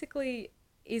 That basically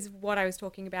is what I was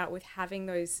talking about with having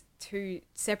those two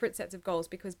separate sets of goals,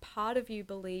 because part of you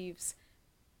believes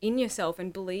in yourself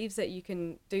and believes that you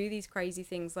can do these crazy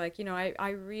things. Like, I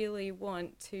really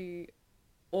want to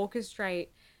orchestrate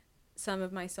some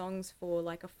of my songs for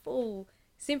like a full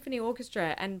symphony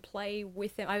orchestra and play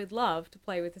with them. I would love to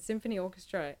play with a symphony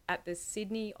orchestra at the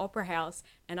Sydney Opera House,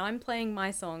 and I'm playing my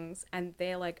songs and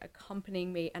they're like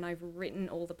accompanying me, and I've written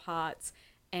all the parts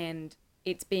and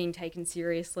it's being taken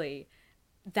seriously.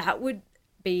 That would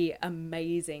be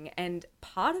amazing. And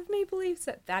part of me believes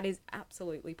that that is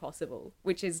absolutely possible,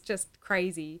 which is just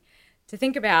crazy to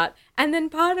think about. And then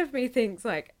part of me thinks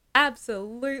like,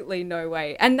 absolutely no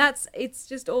way. And it's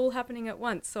just all happening at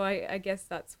once. So I guess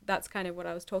that's kind of what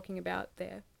I was talking about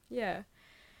there. Yeah.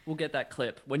 We'll get that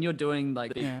clip when you're doing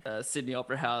like the Sydney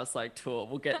Opera House like tour.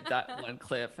 We'll get that one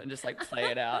clip and just like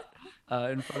play it out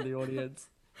in front of the audience.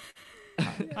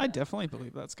 I definitely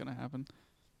believe that's going to happen.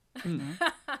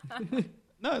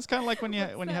 No, it's kind of like when you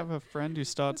have a friend who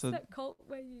starts What's that cult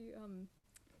where you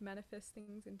manifest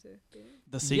things into being?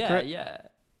 The Secret. Yeah.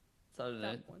 So I don't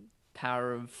know. That one.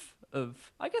 Power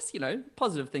of I guess,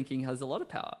 positive thinking has a lot of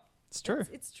power. It's true.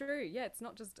 It's true. Yeah, it's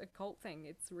not just a cult thing.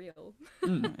 It's real.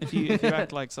 If you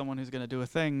act like someone who's going to do a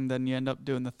thing, then you end up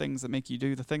doing the things that make you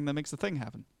do the thing that makes the thing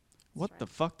happen. What the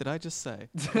fuck did I just say?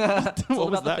 What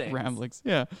was that ramblings?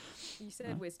 Yeah. You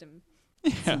said wisdom.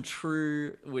 some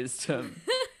true wisdom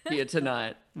here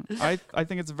tonight. I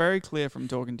think it's very clear from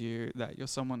talking to you that you're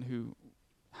someone who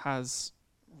has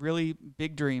really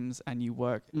big dreams and you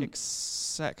work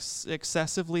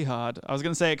excessively hard. I was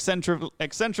going to say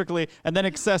eccentrically and then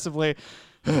excessively.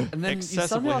 And then you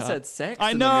somehow hard. said sex.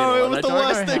 I in know, the it was the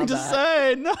worst thing to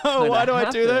say. No, why do I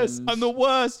do this? I'm the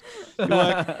worst. You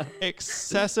work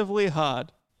excessively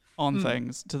hard on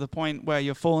things to the point where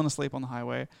you're falling asleep on the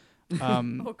highway.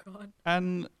 Oh God.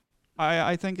 And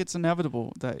I think it's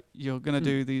inevitable that you're going to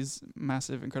do these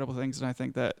massive, incredible things. And I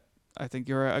think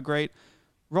you're a great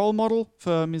role model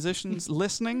for musicians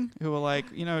listening who are like,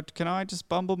 can I just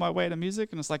bumble my way to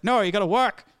music? And it's like, no, you got to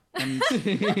work. And,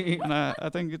 I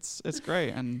think it's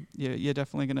great. And you're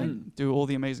definitely going to do all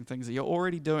the amazing things that you're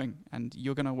already doing. And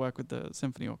you're going to work with the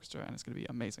symphony orchestra and it's going to be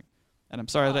amazing. And I'm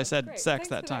sorry that I said great. sex Thanks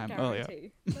that for time earlier.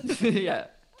 Yeah,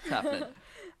 it's happening.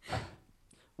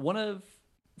 One of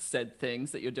said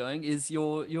things that you're doing is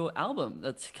your album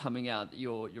that's coming out that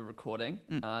you're recording.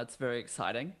 It's very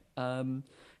exciting.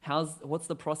 What's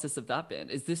the process of that been?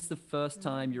 Is this the first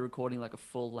time you're recording like a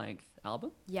full length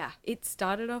album? Yeah, it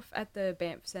started off at the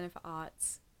Banff Centre for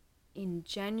Arts in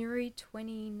January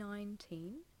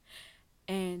 2019,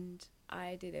 and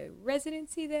I did a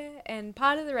residency there, and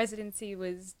part of the residency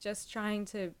was just trying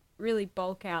to really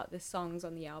bulk out the songs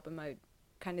on the album. I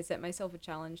kind of set myself a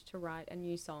challenge to write a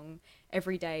new song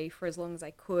every day for as long as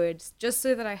I could, just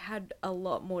so that I had a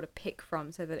lot more to pick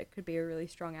from, so that it could be a really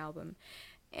strong album.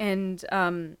 And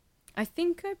I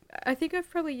think I've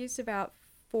probably used about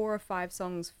 4 or 5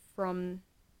 songs from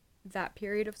that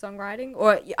period of songwriting,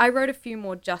 or I wrote a few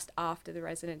more just after the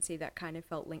residency that kind of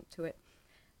felt linked to it.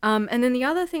 And then the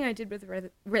other thing I did with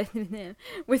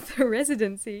with the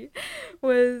residency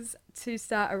was to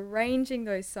start arranging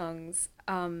those songs.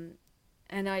 And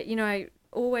I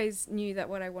always knew that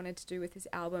what I wanted to do with this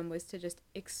album was to just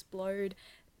explode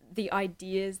the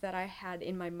ideas that I had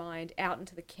in my mind out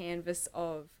into the canvas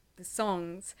of the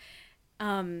songs,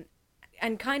 and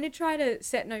kind of try to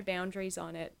set no boundaries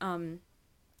on it. And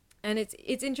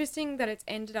it's interesting that it's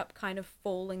ended up kind of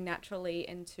falling naturally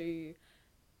into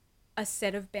a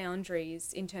set of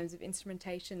boundaries in terms of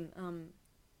instrumentation.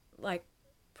 Like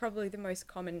probably the most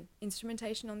common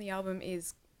instrumentation on the album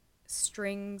is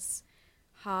strings,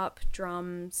 harp,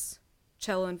 drums,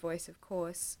 cello and voice, of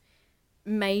course,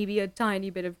 maybe a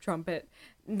tiny bit of trumpet.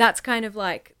 That's kind of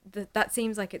like, that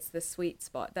seems like it's the sweet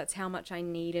spot. That's how much I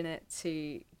need in it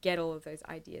to get all of those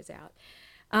ideas out.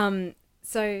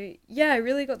 So yeah, I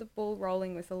really got the ball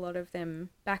rolling with a lot of them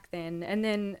back then. And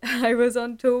then I was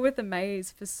on tour with The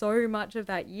Maze for so much of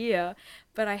that year,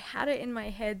 but I had it in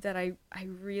my head that I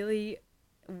really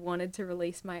wanted to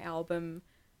release my album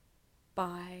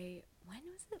by, when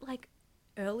was it, like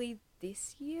early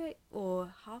this year or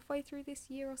halfway through this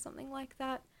year or something like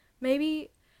that.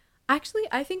 Maybe, actually,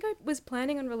 I think I was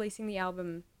planning on releasing the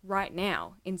album right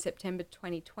now in September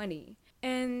 2020.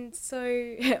 And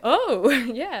so, oh,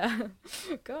 yeah,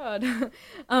 God.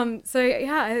 So,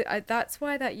 yeah, I that's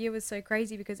why that year was so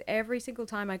crazy, because every single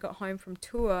time I got home from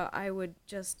tour, I would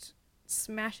just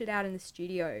smash it out in the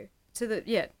studio to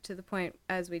the point,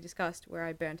 as we discussed, where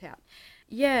I burnt out.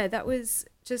 Yeah, that was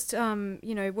just,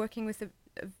 working with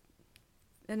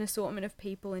an assortment of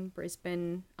people in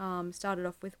Brisbane. Started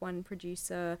off with one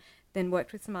producer, then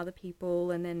worked with some other people,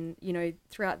 and then,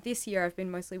 throughout this year, I've been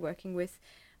mostly working with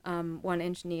one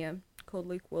engineer called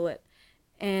Luke Willett,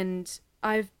 and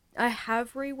I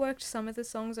have reworked some of the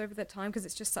songs over that time, because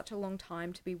it's just such a long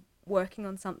time to be working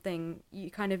on something.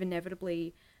 You kind of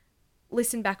inevitably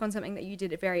listen back on something that you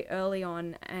did it very early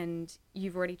on, and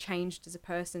you've already changed as a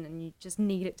person, and you just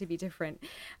need it to be different.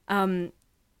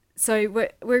 So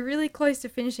we're really close to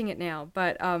finishing it now,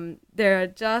 but there are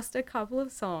just a couple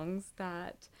of songs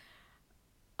that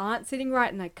aren't sitting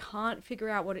right, and I can't figure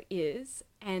out what it is,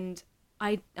 and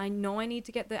I know I need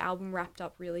to get the album wrapped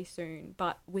up really soon,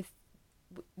 but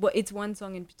it's one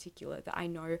song in particular that I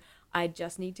know I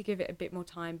just need to give it a bit more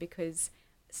time, because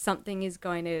something is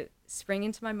going to spring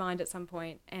into my mind at some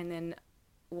point, and then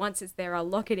once it's there, I'll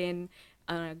lock it in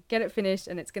and I'll get it finished,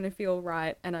 and it's going to feel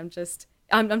right. And I'm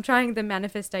trying the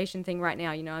manifestation thing right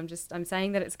now. I'm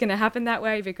saying that it's going to happen that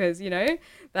way, because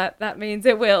that means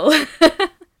it will.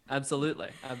 Absolutely.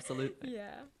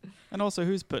 Yeah. And also,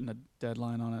 who's putting a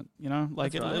deadline on it?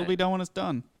 Like it'll be done when it's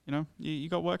done. You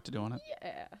got work to do on it.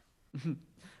 Yeah.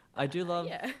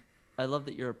 I love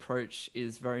that your approach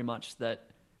is very much that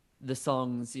the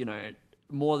songs,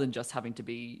 more than just having to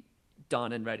be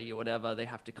done and ready or whatever, they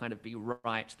have to kind of be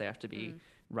right. They have to be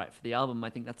right for the album. I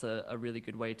think that's a really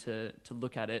good way to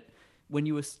look at it. When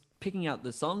you were picking out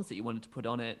the songs that you wanted to put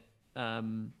on it,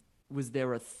 was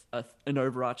there an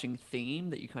overarching theme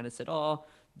that you kind of said, oh,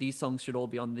 these songs should all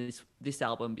be on this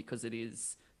album because it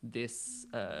is this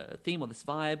theme or this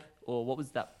vibe? Or what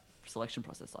was that selection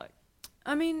process like?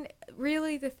 I mean,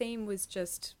 really the theme was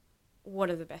just,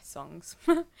 what are the best songs?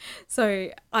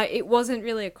 So it wasn't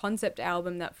really a concept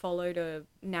album that followed a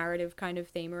narrative kind of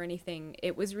theme or anything.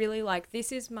 It was really like,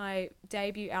 this is my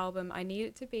debut album. I need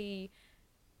it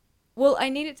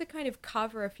to kind of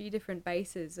cover a few different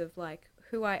bases of like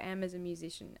who I am as a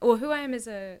musician or who I am as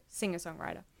a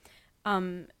singer-songwriter.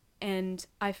 And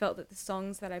I felt that the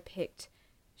songs that I picked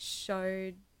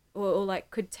showed or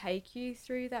like could take you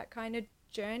through that kind of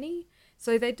journey.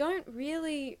 So they don't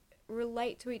really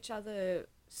relate to each other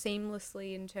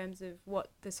seamlessly in terms of what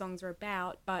the songs are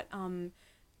about, but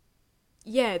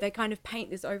they kind of paint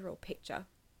this overall picture.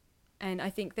 And I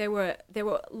think there were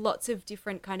lots of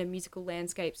different kind of musical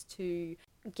landscapes to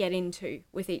get into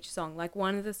with each song. Like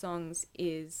one of the songs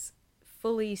is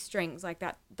fully strings, like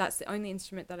that's the only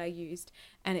instrument that I used,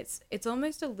 and it's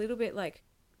almost a little bit like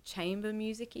chamber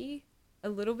music-y, a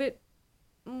little bit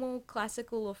more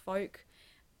classical or folk,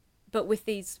 but with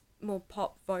these more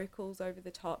pop vocals over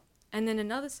the top. And then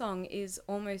another song is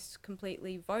almost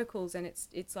completely vocals, and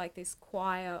it's like this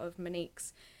choir of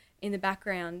Monique's in the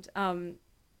background.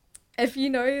 If you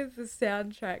know the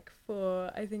soundtrack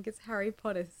for, I think it's Harry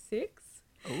Potter 6.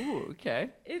 Oh,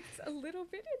 okay. It's a little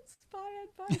bit inspired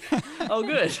by Oh,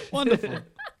 good. Wonderful.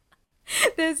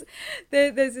 there's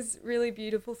this really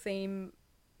beautiful theme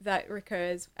that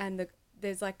recurs, and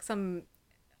there's like some,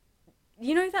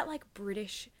 you know, that like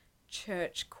British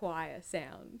church choir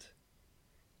sound,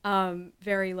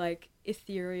 very like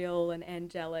ethereal and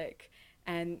angelic,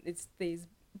 and it's these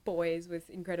boys with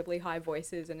incredibly high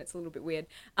voices, and it's a little bit weird.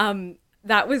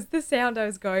 That was the sound I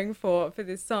was going for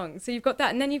this song. So you've got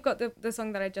that, and then you've got the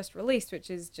song that I just released, which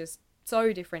is just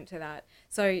so different to that.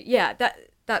 So yeah,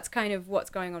 that's kind of what's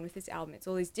going on with this album. It's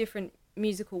all these different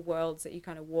musical worlds that you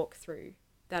kind of walk through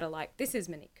that are like, this is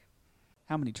Monique.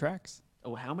 How many tracks?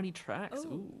 Oh, how many tracks?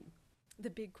 Oh. Ooh. The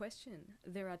big question.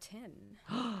 There are 10.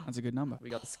 That's a good number.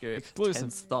 We got the scoop. Exclusive. 10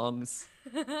 songs.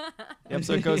 The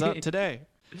episode goes out today.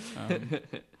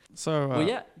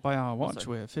 Well, by our watch,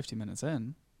 sorry. we're 50 minutes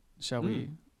in. Shall we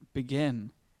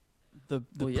begin the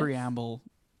Well, yes. preamble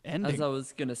ending? As I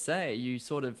was going to say, you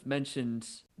sort of mentioned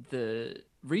the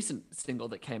recent single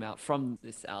that came out from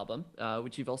this album,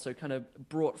 which you've also kind of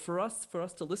brought for us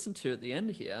to listen to at the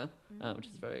end here, which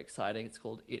is very exciting. It's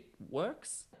called It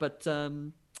Works. But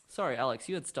sorry, Alex,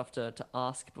 you had stuff to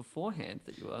ask beforehand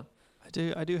that you were...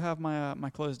 I do have my my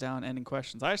closed down ending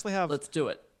questions. I actually have... Let's do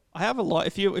it. I have a lot.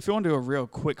 If you want to do a real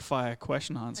quick fire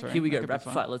question answering. Here we that go, could be rapid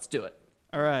fun. fire. Let's do it.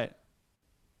 All right.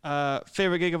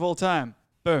 Favorite gig of all time?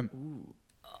 Boom. Ooh,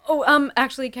 Oh,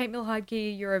 actually, Kate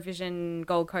Milhudke, Eurovision,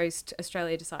 Gold Coast,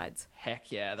 Australia Decides.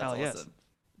 heck yeah, that's Hell awesome. yes.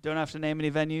 Don't have to name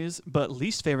any venues, but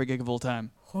least favorite gig of all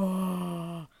time.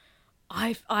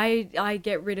 I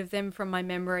get rid of them from my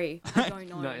memory. I don't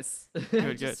know. Nice. I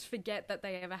Good. just forget that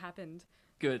they ever happened.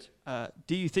 Good.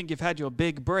 Do you think you've had your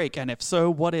big break? And if so,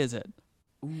 what is it?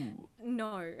 Ooh,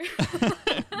 No.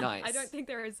 nice. I don't think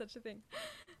there is such a thing.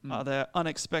 Are there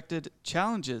unexpected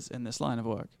challenges in this line of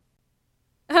work?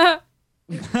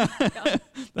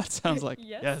 That sounds like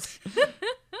Yes.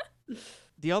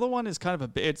 The other one is kind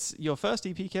of it's your first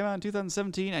EP came out in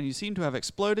 2017 and you seem to have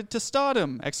exploded to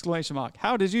stardom! Exclamation mark.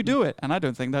 How did you do it? And I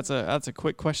don't think that's a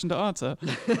quick question to answer.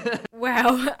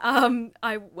 Wow.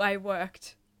 I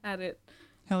worked at it.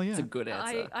 Hell yeah. It's a good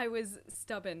answer. I was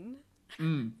stubborn.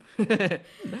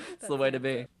 It's the way to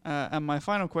be. And my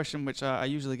final question, which I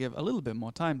usually give a little bit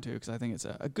more time to because I think it's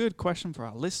a good question for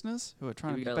our listeners who are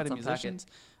trying Here to we be go, better let's unpack it.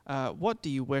 musicians. What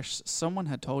do you wish someone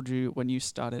had told you when you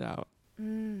started out?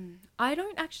 I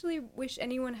don't actually wish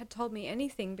anyone had told me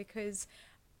anything because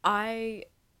I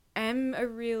am a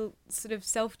real sort of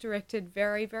self-directed,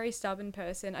 very, very stubborn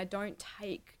person. I don't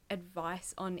take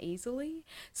advice on easily.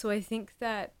 So I think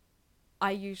that I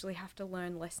usually have to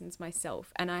learn lessons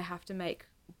myself and I have to make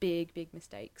big, big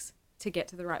mistakes to get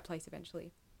to the right place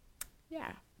eventually.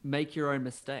 Yeah. Make your own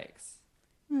mistakes.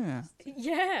 Yeah.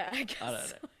 Yeah, I guess. I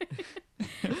don't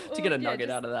know. To get a nugget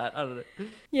out of that. I don't know.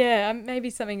 Yeah, maybe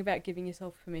something about giving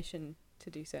yourself permission to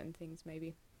do certain things,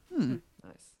 maybe. Nice.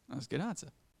 That's a good answer.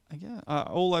 Yeah.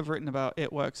 All I've written about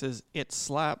It Works is it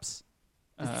slaps.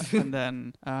 And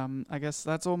then I guess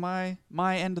that's all my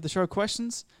end of the show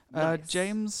questions. Nice.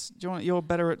 James, you're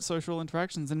better at social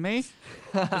interactions than me.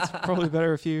 It's probably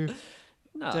better if you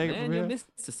No, take it man, from you're here.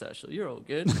 Mr. Social. You're all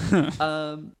good.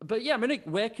 But yeah, Monique,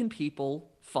 where can people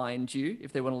find you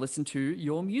if they want to listen to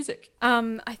your music?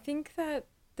 I think that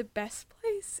the best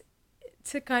place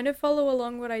to kind of follow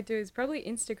along what I do is probably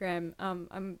Instagram.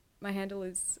 My handle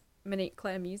is Monique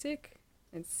Claire Music.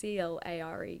 It's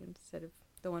CLARE instead of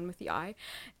the one with the I.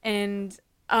 And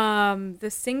the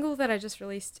single that I just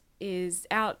released is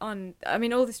out on,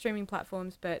 all the streaming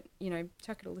platforms, but,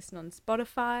 chuck it a listen on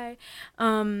Spotify.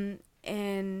 And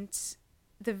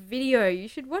the video, you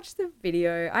should watch the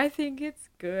video. I think it's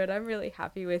good. I'm really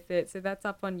happy with it. So that's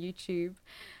up on YouTube.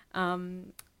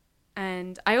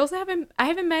 And I also have a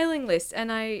mailing list,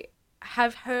 and I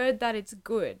have heard that it's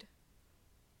good.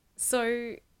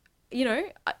 So,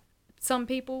 some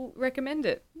people recommend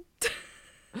it.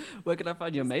 Where can I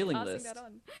find your mailing list?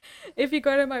 If you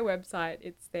go to my website,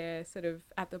 it's there sort of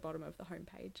at the bottom of the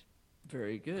homepage.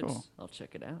 Very good. Cool. I'll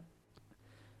check it out.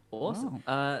 Awesome.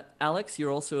 Wow. Alex,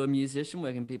 you're also a musician.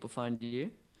 Where can people find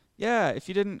you? Yeah, if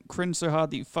you didn't cringe so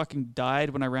hard that you fucking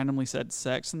died when I randomly said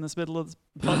sex in this middle of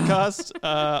the podcast,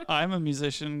 I'm a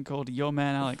musician called Your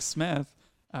Man Alex Smith,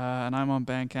 and I'm on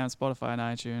Bandcamp, Spotify, and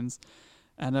iTunes.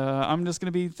 And I'm just going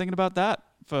to be thinking about that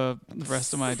for the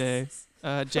rest of my day.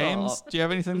 James, do you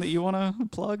have anything that you want to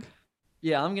plug?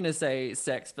 Yeah, I'm going to say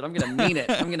sex, but I'm going to mean it.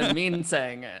 I'm going to mean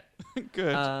saying it.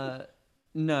 Good. I'll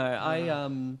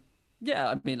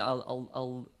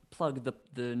plug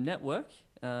the network.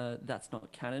 That's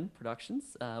Not Canon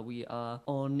Productions. We are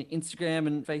on Instagram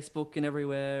and Facebook and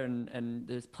everywhere, and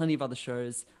there's plenty of other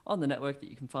shows on the network that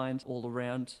you can find all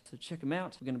around. So check them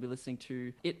out. We're going to be listening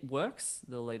to It Works,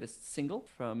 the latest single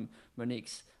from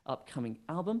Monique's upcoming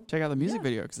album. Check out the music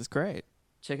video because it's great.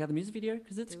 Check out the music video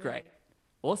because it's great.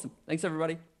 Awesome. Thanks,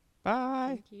 everybody.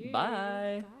 Bye. Thank you.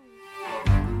 Bye.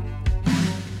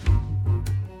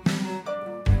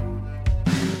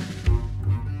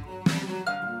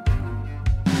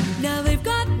 Now they've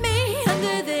got me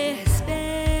under their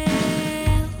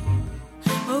spell.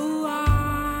 Oh,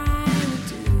 I would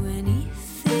do anything.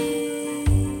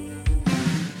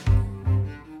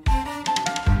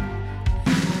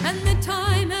 And the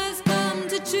time has come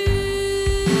to choose.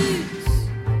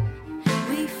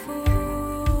 We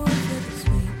fall for the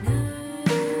sweetness.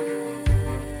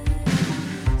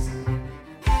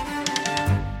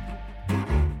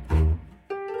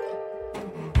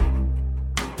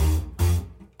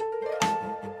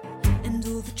 And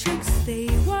all the tricks they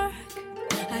work,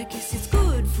 I guess it's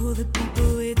good for the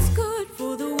people, it's good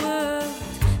for the world.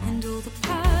 And all the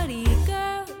party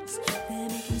girls, they're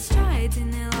making strides in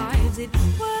their lives, it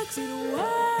works, it works.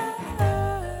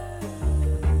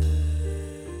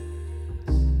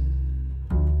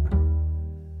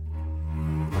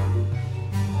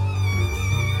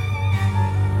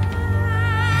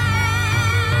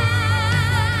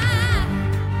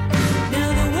 Now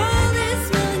the world is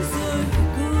smelling so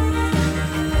good.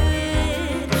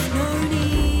 No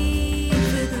need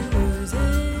for the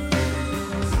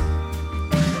roses.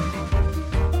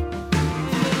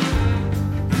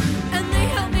 And they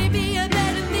help me be a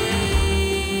better me.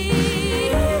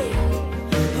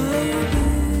 Oh,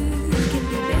 you can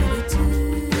be better too.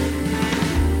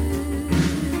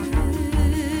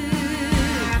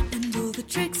 And all the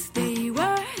tricks they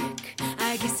work,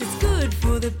 I guess it's good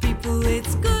for the people,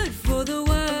 it's good for the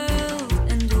world.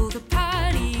 And all the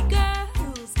party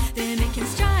girls, they're making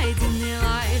strides in their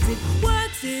lives, it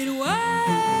works, it works.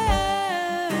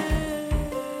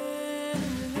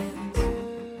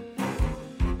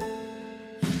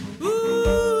 Ooh,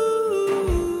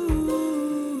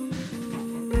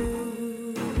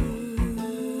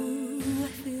 I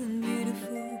feel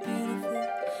beautiful, beautiful,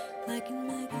 like in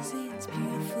magazines,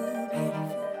 beautiful,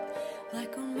 beautiful,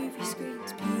 like on movie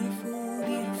screens, beautiful,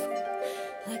 beautiful,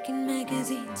 like in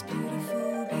magazines,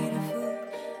 beautiful, beautiful,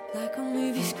 like on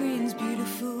movie screens,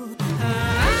 beautiful. Beautiful.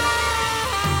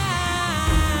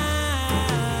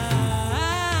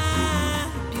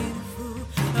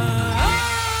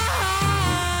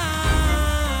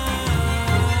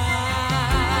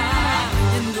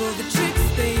 And all the tricks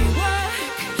they work,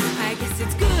 I guess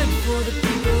it's good for the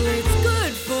people, it's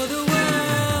good for the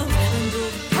world. And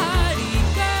all the party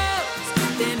girls,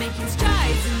 they're making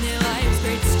strides in their lives,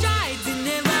 great strides in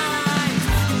their lives.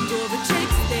 And all the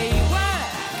tricks they work,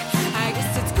 I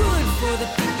guess it's good for the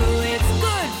people, it's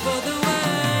good for the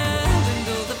world. And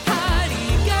all the party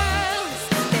girls,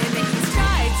 they're making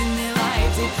strides in their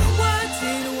lives, it works,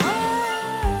 it works.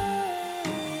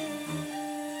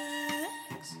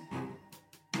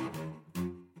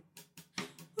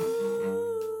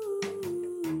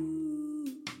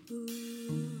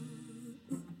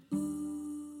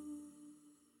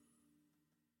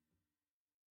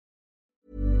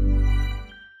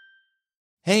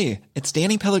 Hey, it's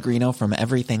Danny Pellegrino from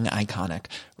Everything Iconic.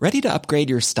 Ready to upgrade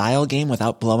your style game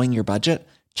without blowing your budget?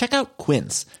 Check out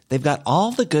Quince. They've got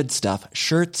all the good stuff,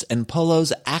 shirts and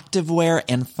polos, activewear,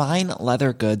 and fine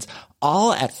leather goods,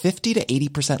 all at 50 to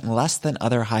 80% less than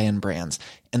other high-end brands.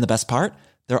 And the best part?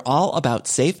 They're all about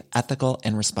safe, ethical,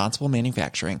 and responsible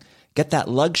manufacturing. Get that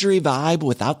luxury vibe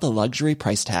without the luxury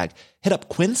price tag. Hit up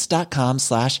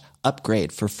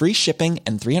quince.com/upgrade for free shipping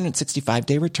and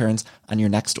 365-day returns on your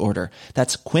next order.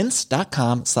 That's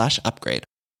quince.com/upgrade.